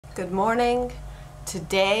Good morning.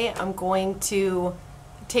 Today I'm going to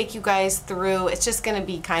take you guys through, it's just going to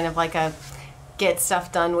be kind of like a get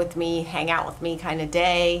stuff done with me, hang out with me kind of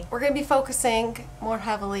day. We're going to be focusing more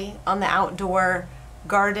heavily on the outdoor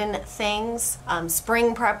garden things,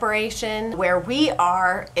 spring preparation. Where we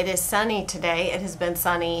are, it is sunny today. It has been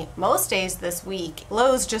sunny most days this week.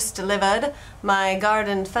 Lowe's just delivered my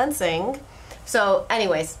garden fencing. So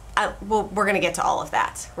anyways, we're going to get to all of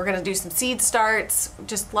that. We're going to do some seed starts,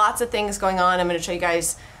 just lots of things going on. I'm going to show you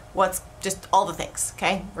guys what's just all the things,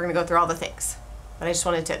 okay? We're going to go through all the things. But I just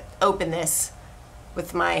wanted to open this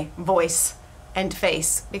with my voice and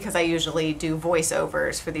face because I usually do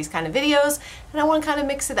voiceovers for these kind of videos and I want to kind of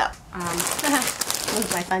mix it up.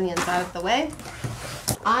 Move my Funyuns out of the way.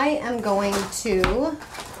 I am going to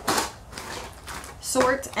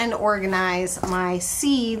sort and organize my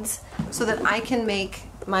seeds so that I can make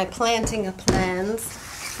my planting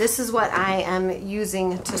plans. This is what I am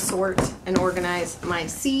using to sort and organize my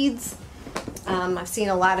seeds. I've seen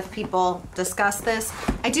a lot of people discuss this.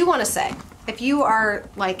 I do want to say, if you are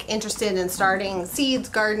like interested in starting seeds,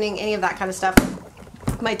 gardening, any of that kind of stuff,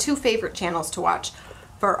 my two favorite channels to watch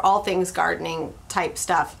for all things gardening type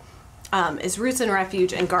stuff is Roots and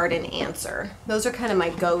Refuge and Garden Answer. Those are kind of my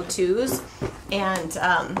go-tos, and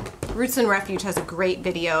Roots and Refuge has a great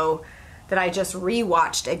video that I just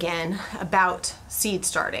re-watched again about seed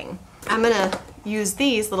starting. I'm gonna use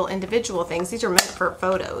these little individual things. These are meant for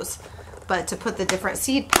photos, but to put the different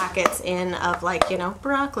seed packets in of, like, you know,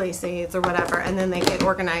 broccoli seeds or whatever, and then they get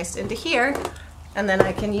organized into here, and then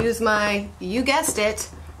I can use my, you guessed it,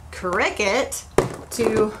 Cricut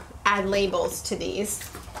to add labels to these.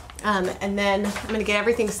 And then I'm gonna get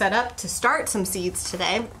everything set up to start some seeds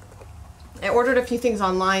today. I ordered a few things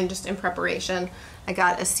online just in preparation. I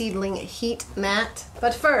got a seedling heat mat.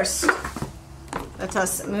 But first, let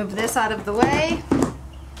us move this out of the way.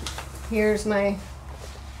 Here's my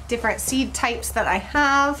different seed types that I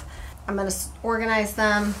have. I'm going to organize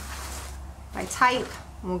them by type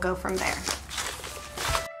and we'll go from there.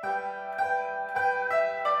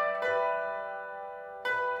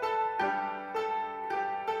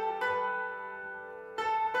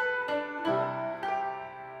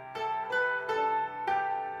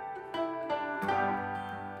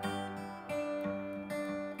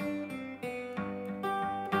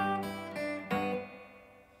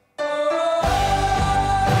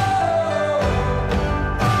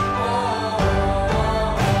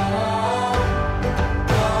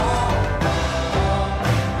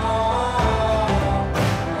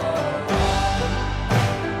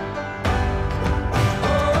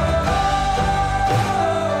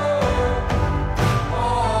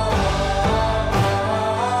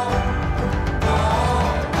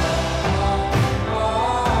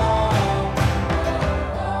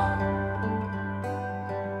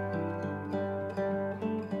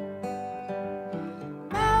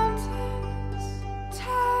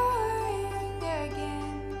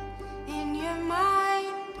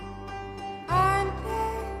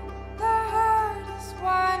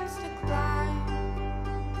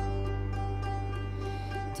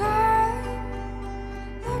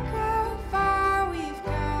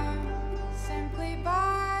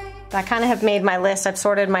 I kind of have made my list. I've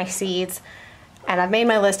sorted my seeds and I've made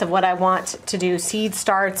my list of what I want to do seed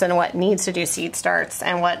starts and what needs to do seed starts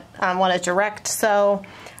and what I want to direct sow.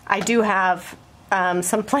 I do have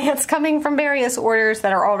some plants coming from various orders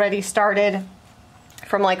that are already started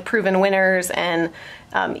from like Proven Winners and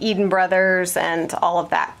Eden Brothers and all of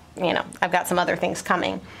that. You know, I've got some other things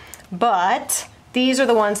coming, but these are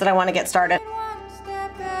the ones that I want to get started.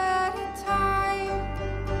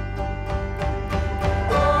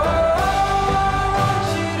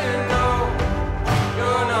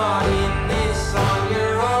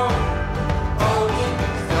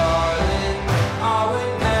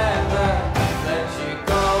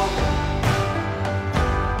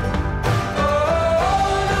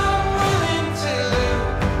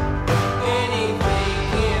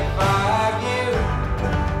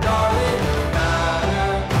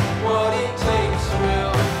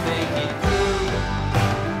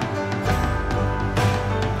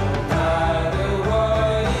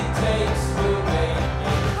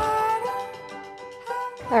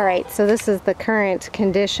 Alright, so this is the current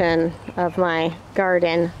condition of my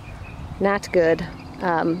garden. Not good,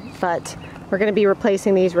 but we're going to be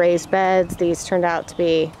replacing these raised beds. These turned out to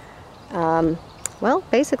be, well,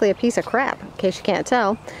 basically a piece of crap, in case you can't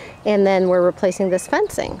tell. And then we're replacing this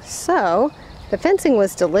fencing. So, the fencing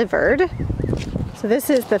was delivered. So this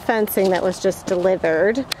is the fencing that was just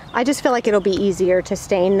delivered. I just feel like it'll be easier to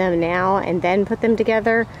stain them now and then put them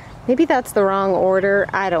together Maybe that's the wrong order,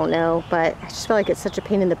 I don't know, but I just feel like it's such a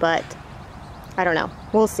pain in the butt. I don't know,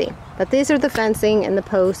 we'll see. But these are the fencing and the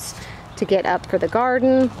posts to get up for the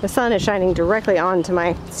garden. The sun is shining directly onto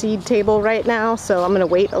my seed table right now, so I'm gonna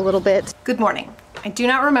wait a little bit. Good morning. I do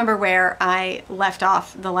not remember where I left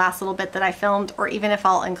off the last little bit that I filmed, or even if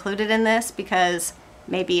I'll include it in this, because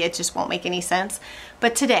maybe it just won't make any sense.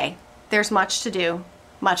 But today, there's much to do,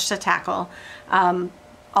 much to tackle.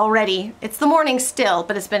 Already, it's the morning still,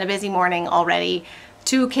 but it's been a busy morning already.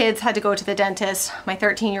 2 kids had to go to the dentist. My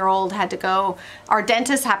 13-year-old had to go. Our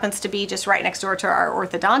dentist happens to be just right next door to our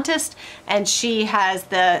orthodontist, and she has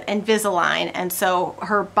the Invisalign, and so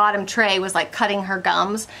her bottom tray was like cutting her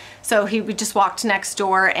gums. So we just walked next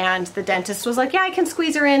door, and the dentist was like, yeah, I can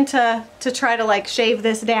squeeze her in to try to like shave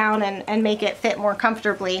this down and make it fit more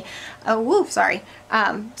comfortably. Oh, woo, sorry.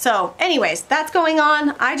 So anyways, that's going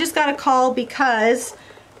on. I just got a call because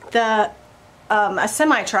a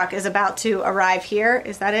semi-truck is about to arrive here.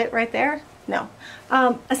 Is that it right there? No.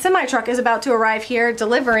 A semi-truck is about to arrive here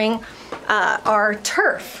delivering our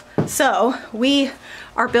turf. So we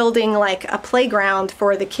are building like a playground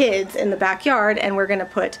for the kids in the backyard, and we're gonna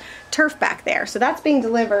put turf back there. So that's being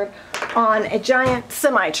delivered on a giant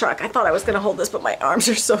semi-truck. I thought I was gonna hold this, but my arms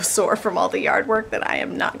are so sore from all the yard work that I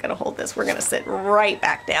am not gonna hold this. We're gonna sit right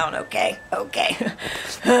back down, okay? Okay.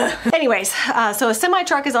 Anyways, so a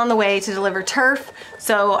semi-truck is on the way to deliver turf,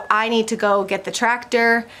 so I need to go get the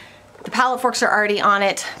tractor. The pallet forks are already on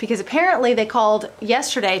it because apparently they called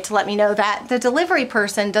yesterday to let me know that the delivery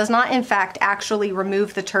person does not in fact actually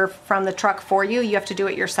remove the turf from the truck for you. You have to do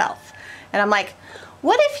it yourself. And I'm like,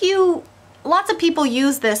 what if you, lots of people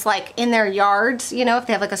use this like in their yards, you know, if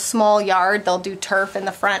they have like a small yard, they'll do turf in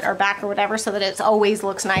the front or back or whatever so that it always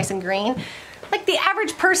looks nice and green. Like the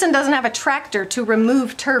average person doesn't have a tractor to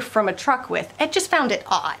remove turf from a truck with. I just found it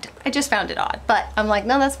odd. I just found it odd. But I'm like,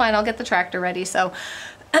 no, that's fine. I'll get the tractor ready. So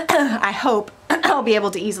I hope I'll be able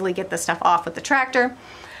to easily get this stuff off with the tractor.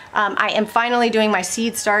 I am finally doing my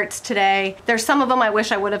seed starts today. There's some of them I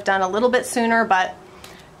wish I would have done a little bit sooner, but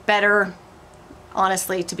better,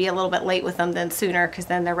 honestly, to be a little bit late with them than sooner, because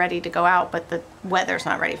then they're ready to go out, but the weather's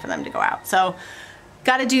not ready for them to go out. So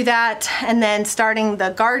got to do that. And then starting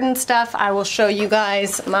the garden stuff, I will show you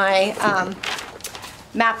guys my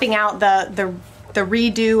mapping out the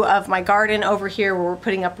redo of my garden over here, where we're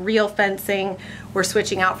putting up real fencing. We're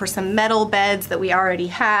switching out for some metal beds that we already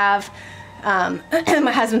have.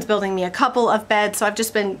 My husband's building me a couple of beds, so I've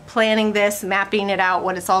just been planning this, mapping it out,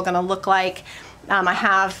 what it's all gonna look like. I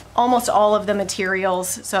have almost all of the materials,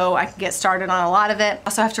 so I can get started on a lot of it. I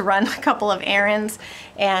also have to run a couple of errands,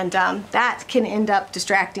 and that can end up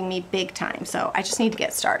distracting me big time, so I just need to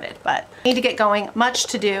get started. But I need to get going, much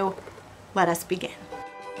to do. Let us begin.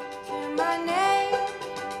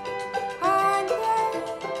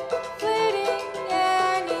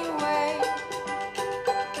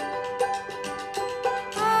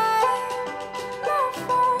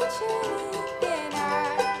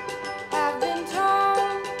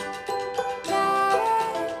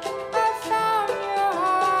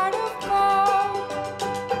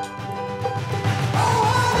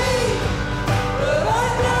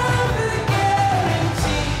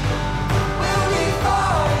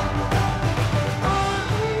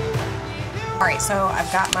 Alright, so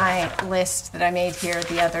I've got my list that I made here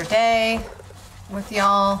the other day with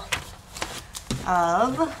y'all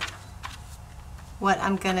of what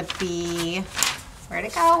I'm gonna be, where'd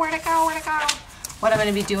it go, what I'm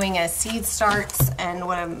gonna be doing as seed starts, and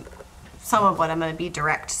some of what I'm gonna be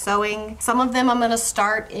direct sowing. Some of them I'm gonna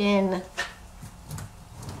start in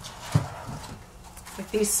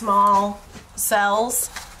with these small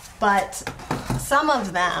cells, but some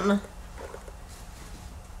of them,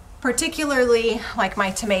 particularly like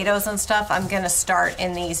my tomatoes and stuff, I'm gonna start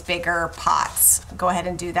in these bigger pots. Go ahead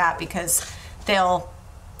and do that because they'll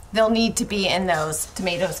need to be in those.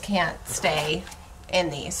 Tomatoes can't stay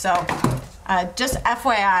in these. So just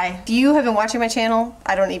FYI, if you have been watching my channel,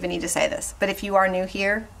 I don't even need to say this, but if you are new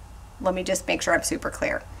here, let me just make sure I'm super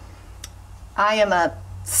clear. I am a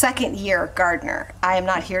second-year gardener. I am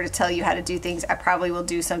not here to tell you how to do things. I probably will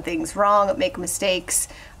do some things wrong, make mistakes.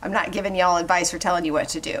 I'm not giving y'all advice or telling you what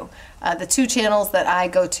to do. The 2 channels that I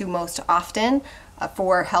go to most often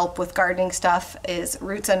for help with gardening stuff is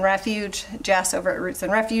Roots and Refuge, Jess over at Roots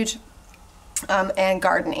and Refuge, and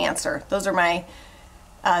Garden Answer. Those are my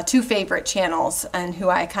 2 favorite channels and who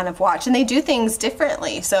I kind of watch. And they do things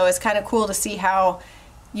differently, so it's kind of cool to see how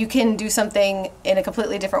you can do something in a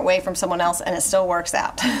completely different way from someone else and it still works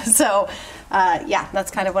out. So yeah, that's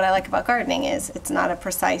kind of what I like about gardening, is it's not a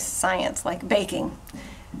precise science like baking.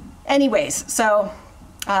 Anyways, so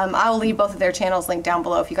I'll leave both of their channels linked down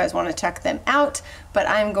below if you guys want to check them out. But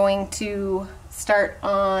I'm going to start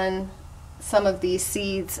on some of these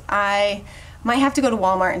seeds. I might have to go to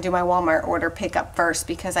Walmart and do my Walmart order pickup first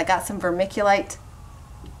because I got some vermiculite.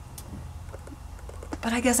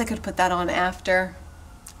 But I guess I could put that on after.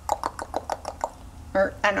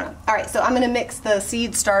 Or, I don't know. Alright, so I'm going to mix the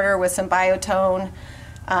seed starter with some Biotone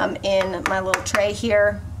in my little tray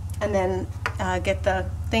here. And then get the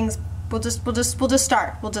things. We'll just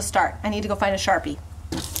start. I need to go find a Sharpie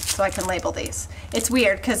so I can label these. It's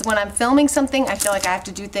weird because when I'm filming something, I feel like I have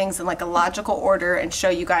to do things in like a logical order and show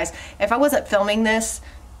you guys. If I wasn't filming this,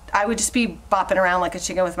 I would just be bopping around like a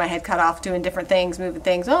chicken with my head cut off, doing different things, moving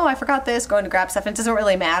things. Oh, I forgot this, going to grab stuff. It doesn't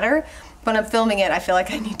really matter. When I'm filming it, I feel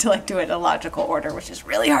like I need to like do it in a logical order, which is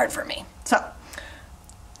really hard for me. So,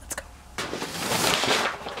 let's go.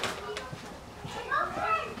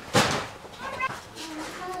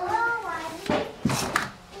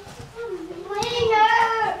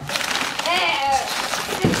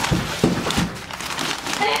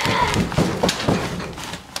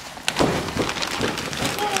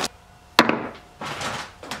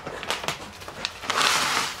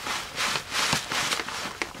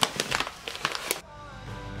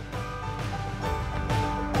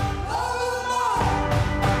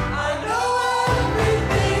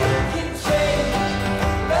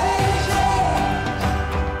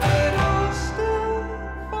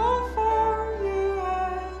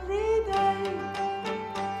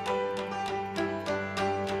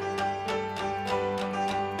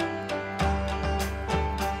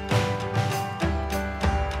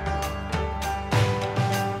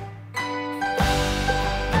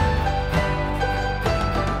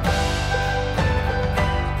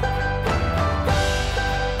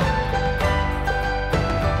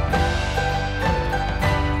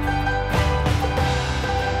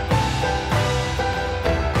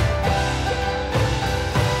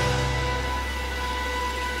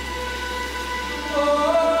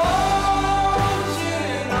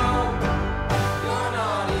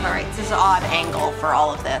 Odd angle for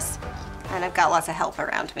all of this, and I've got lots of help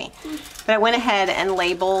around me, but I went ahead and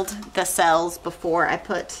labeled the cells before I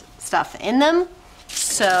put stuff in them.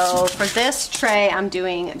 So for this tray I'm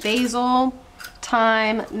doing basil,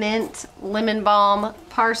 thyme, mint, lemon balm,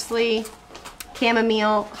 parsley,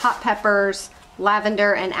 chamomile, hot peppers,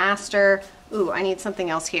 lavender, and aster. Ooh, I need something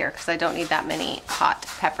else here because I don't need that many hot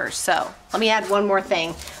peppers. So let me add one more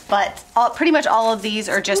thing, but pretty much all of these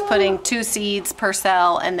are just putting 2 seeds per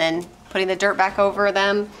cell and then putting the dirt back over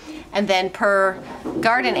them. And then per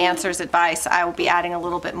Garden Answers advice, I will be adding a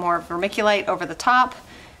little bit more vermiculite over the top,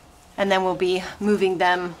 and then we'll be moving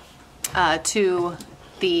them to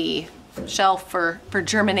the shelf for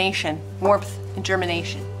germination, warmth and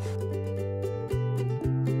germination.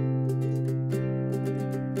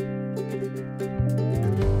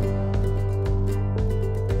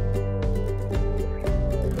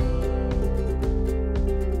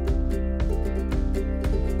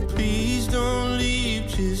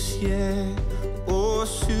 Yeah, oh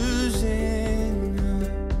Susanna,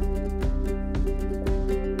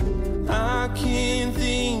 I can't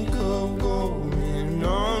think of going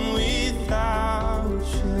on without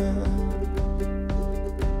you.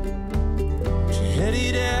 She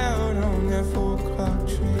headed out on that 4 o'clock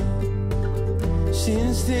train.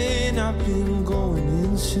 Since then I've been going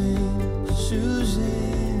insane,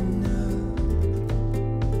 Susanna.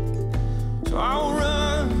 So I'll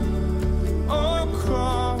run or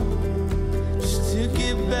crawl to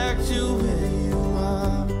get back to where you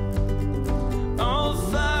are. I'll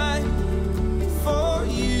fight for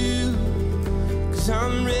you, 'cause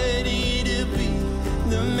I'm ready to be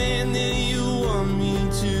the man that you want me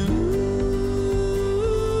to.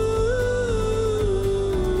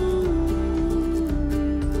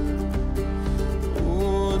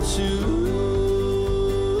 Oh,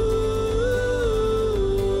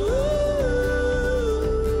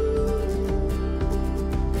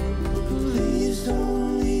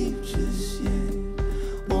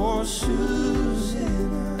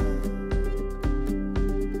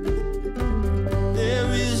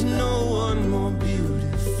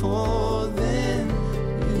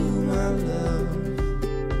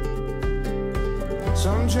 so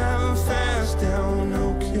I'm driving fast down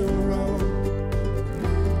Oak Hill Road,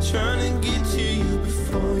 trying to get to you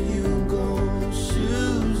before you go,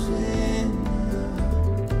 Susanna.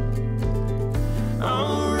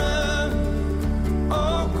 I'll run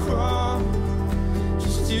or crawl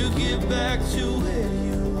just to get back to where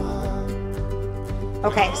you are.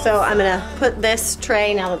 Okay, so I'm gonna put this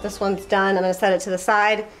tray, now that this one's done, I'm gonna set it to the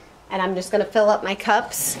side, and I'm just gonna fill up my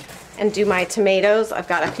cups and do my tomatoes. I've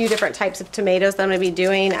got a few different types of tomatoes that I'm going to be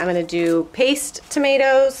doing. I'm going to do paste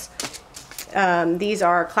tomatoes. These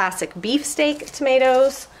are classic beefsteak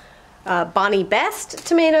tomatoes, Bonnie Best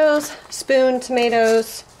tomatoes, spoon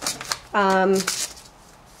tomatoes, and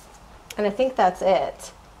I think that's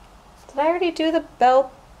it. Did I already do the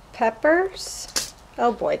bell peppers?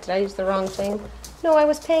 Oh boy, did I use the wrong thing? No, I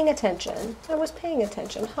was paying attention. I was paying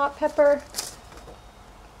attention. Hot pepper.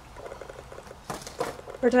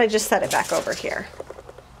 Or did I just set it back over here?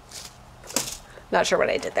 Not sure what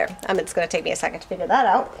I did there. It's gonna take me a second to figure that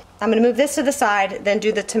out. I'm gonna move this to the side, then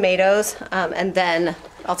do the tomatoes, and then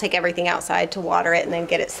I'll take everything outside to water it and then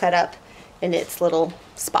get it set up in its little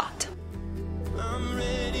spot. I'm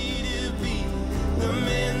ready to be the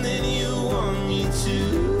man that you want me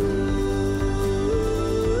to.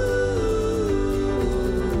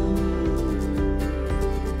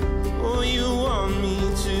 Oh, you want me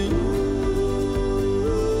to.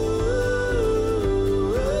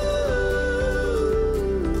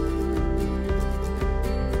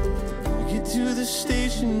 To the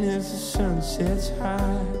station as the sun sets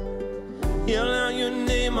high. Yell out your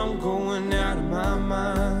name, I'm going out of my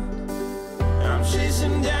mind. I'm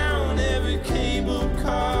chasing down every cable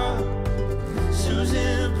car.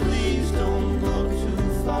 Susan, please don't go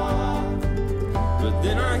too far. But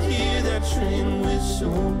then I hear that train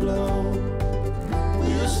whistle blow.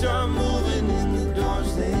 We'll start moving and the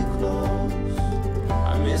doors they close.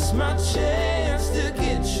 I miss my chance to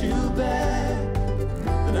get you back.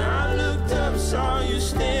 Then I looked up, saw you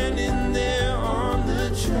standing there on the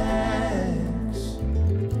tracks.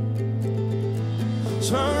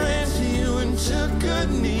 So I ran to you and took a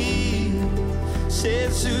knee.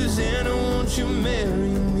 Said, Susanna, won't you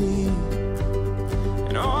marry me?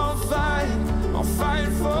 And I'll fight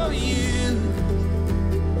for you.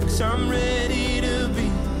 'Cause I'm ready to be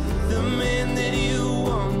the man that you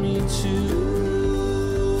want me to.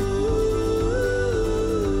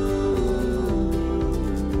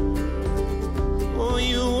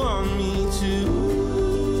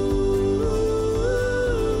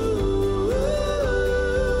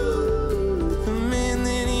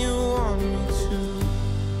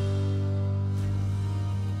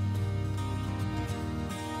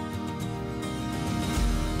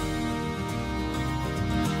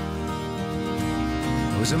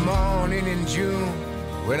 It was a morning in June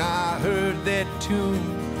when I heard that tune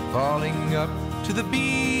falling up to the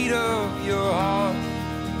beat of your heart.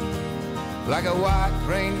 Like a white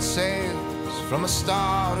rain sails from a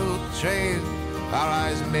startled trail, our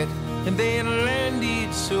eyes met and then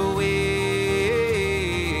landed so well.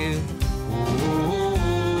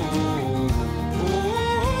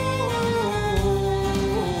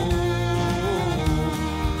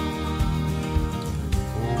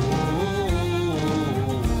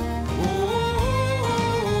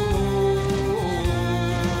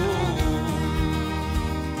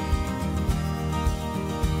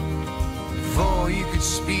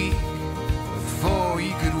 Speak before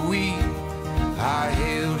you could weep, I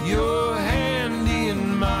held your hand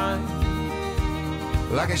in mine.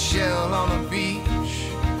 Like a shell on a beach,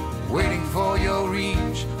 waiting for your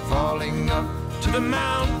reach, falling up to the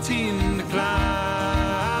mountain to climb.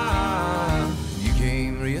 You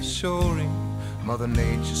came reassuring, Mother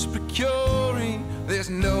Nature's procuring. There's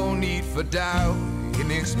no need for doubt in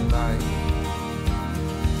this mind.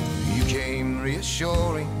 You came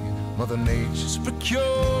reassuring, Mother Nature's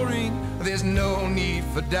procuring. There's no need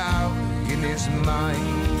for doubt in his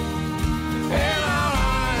mind. And our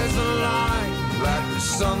eyes align like the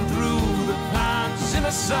sun through the pines in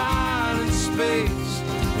a silent space,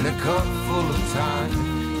 in a cup full of time,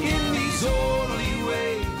 in these orderly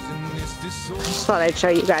ways, in this disorder. I just thought I'd show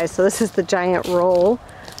you guys. So this is the giant roll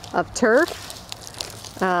of turf.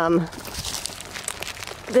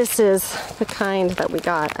 This is the kind that we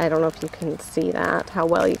got. I don't know if you can see that, how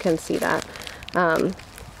well you can see that.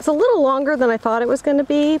 It's a little longer than I thought it was going to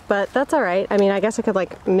be, but that's all right. I mean, I guess I could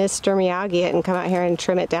like Mr. Miyagi it and come out here and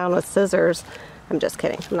trim it down with scissors. I'm just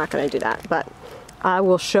kidding. I'm not going to do that, but I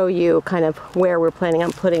will show you kind of where we're planning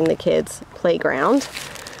on putting the kids' playground.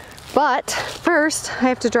 But first, I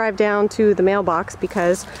have to drive down to the mailbox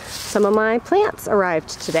because some of my plants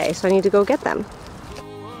arrived today, so I need to go get them.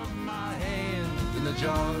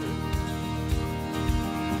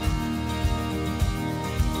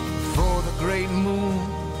 For the great moon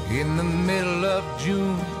in the middle of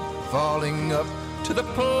June, falling up to the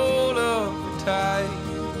pole of the tide.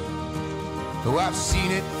 Though I've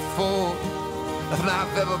seen it before, nothing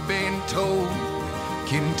I've ever been told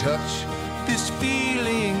can touch this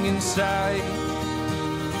feeling inside.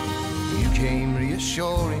 You came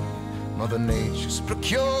reassuring, Mother Nature's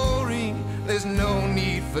procuring. There's no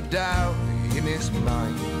need for doubt in his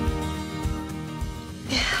mind.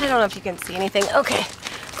 I don't know if you can see anything. Okay.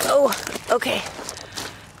 Oh, okay.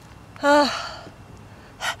 Not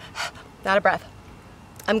a breath.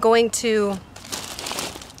 I'm going to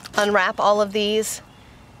unwrap all of these.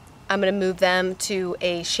 I'm going to move them to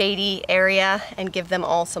a shady area and give them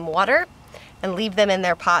all some water and leave them in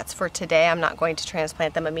their pots for today. I'm not going to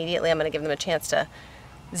transplant them immediately. I'm going to give them a chance to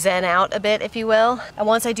zen out a bit, if you will. And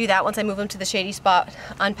once I do that, once I move them to the shady spot,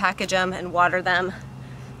 unpackage them and water them,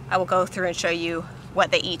 I will go through and show you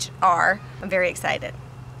what they each are. I'm very excited.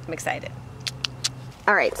 I'm excited.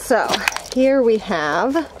 All right, so here we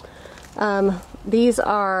have, these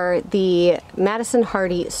are the Madison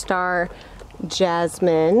Hardy Star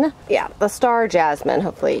Jasmine. Yeah, the Star Jasmine.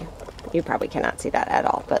 Hopefully you probably cannot see that at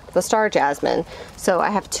all, but the Star Jasmine. So I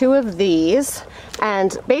have 2 of these,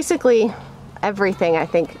 and basically everything I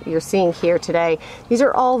think you're seeing here today, these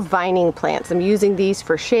are all vining plants. I'm using these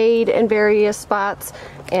for shade in various spots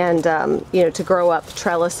and you know, to grow up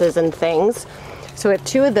trellises and things. So we have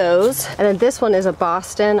 2 of those, and then this one is a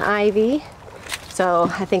Boston ivy.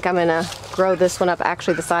 So I think I'm gonna grow this one up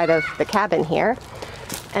actually the side of the cabin here.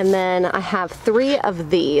 And then I have 3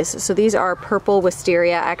 of these. So these are purple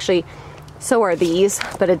wisteria. Actually, so are these,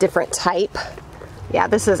 but a different type. Yeah,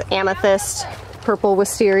 this is amethyst purple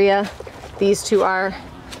wisteria. These 2 are,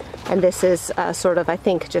 and this is sort of, I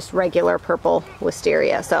think, just regular purple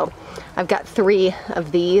wisteria. So I've got 3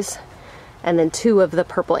 of these, and then 2 of the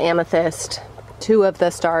purple amethyst, 2 of the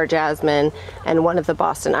Star Jasmine, and 1 of the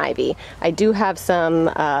Boston ivy. I do have some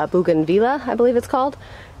bougainvillea, I believe it's called.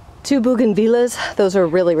 2 bougainvilleas. Those are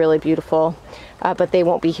really, really beautiful, but they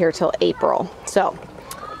won't be here till April. So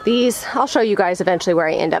these, I'll show you guys eventually where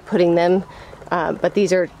I end up putting them. But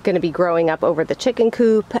these are going to be growing up over the chicken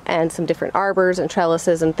coop and some different arbors and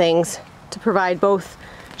trellises and things to provide both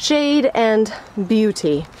shade and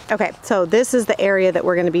beauty. Okay, so this is the area that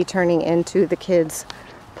we're going to be turning into the kids'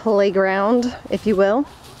 playground, if you will.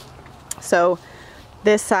 So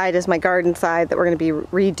this side is my garden side that we're going to be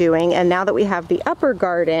redoing, and now that we have the upper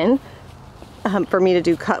garden for me to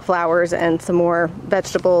do cut flowers and some more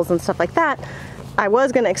vegetables and stuff like that, I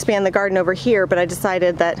was going to expand the garden over here, but I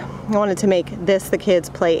decided that I wanted to make this the kids'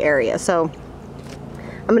 play area. So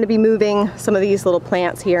I'm going to be moving some of these little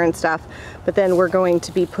plants here and stuff, but then we're going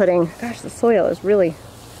to be putting, gosh, the soil is really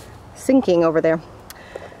sinking over there.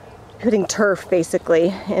 Putting turf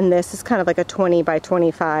basically in this. It's kind of like a 20 by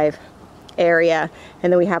 25 area,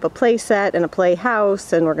 and then we have a play set and a play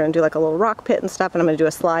house, and we're going to do like a little rock pit and stuff, and I'm going to do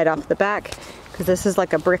a slide off the back because this is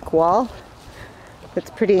like a brick wall.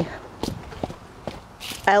 It's pretty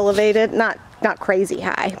elevated, not crazy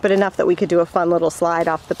high, but enough that we could do a fun little slide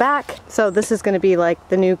off the back. So this is going to be like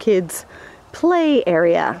the new kids' play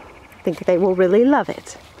area. I think they will really love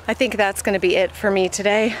it. I think that's going to be it for me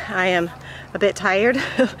today. I am a bit tired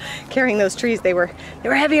carrying those trees. They were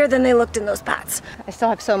heavier than they looked in those pots. I still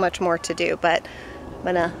have so much more to do, but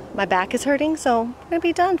my back is hurting, so I'm gonna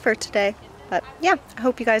be done for today. But yeah, I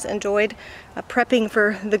hope you guys enjoyed prepping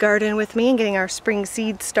for the garden with me and getting our spring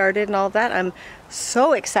seeds started and all of that. I'm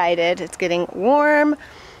so excited. It's getting warm,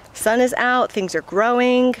 sun is out, things are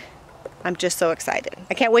growing. I'm just so excited.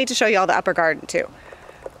 I can't wait to show you all the upper garden too.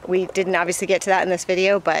 We didn't obviously get to that in this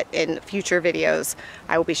video, but in future videos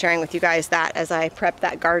I will be sharing with you guys that as I prep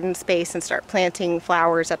that garden space and start planting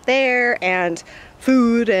flowers up there and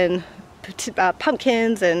food and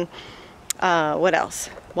pumpkins and what else?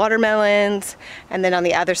 Watermelons, and then on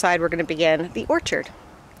the other side we're going to begin the orchard.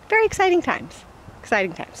 Very exciting times.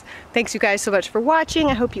 Exciting times. Thanks you guys so much for watching.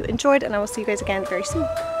 I hope you enjoyed, and I will see you guys again very soon.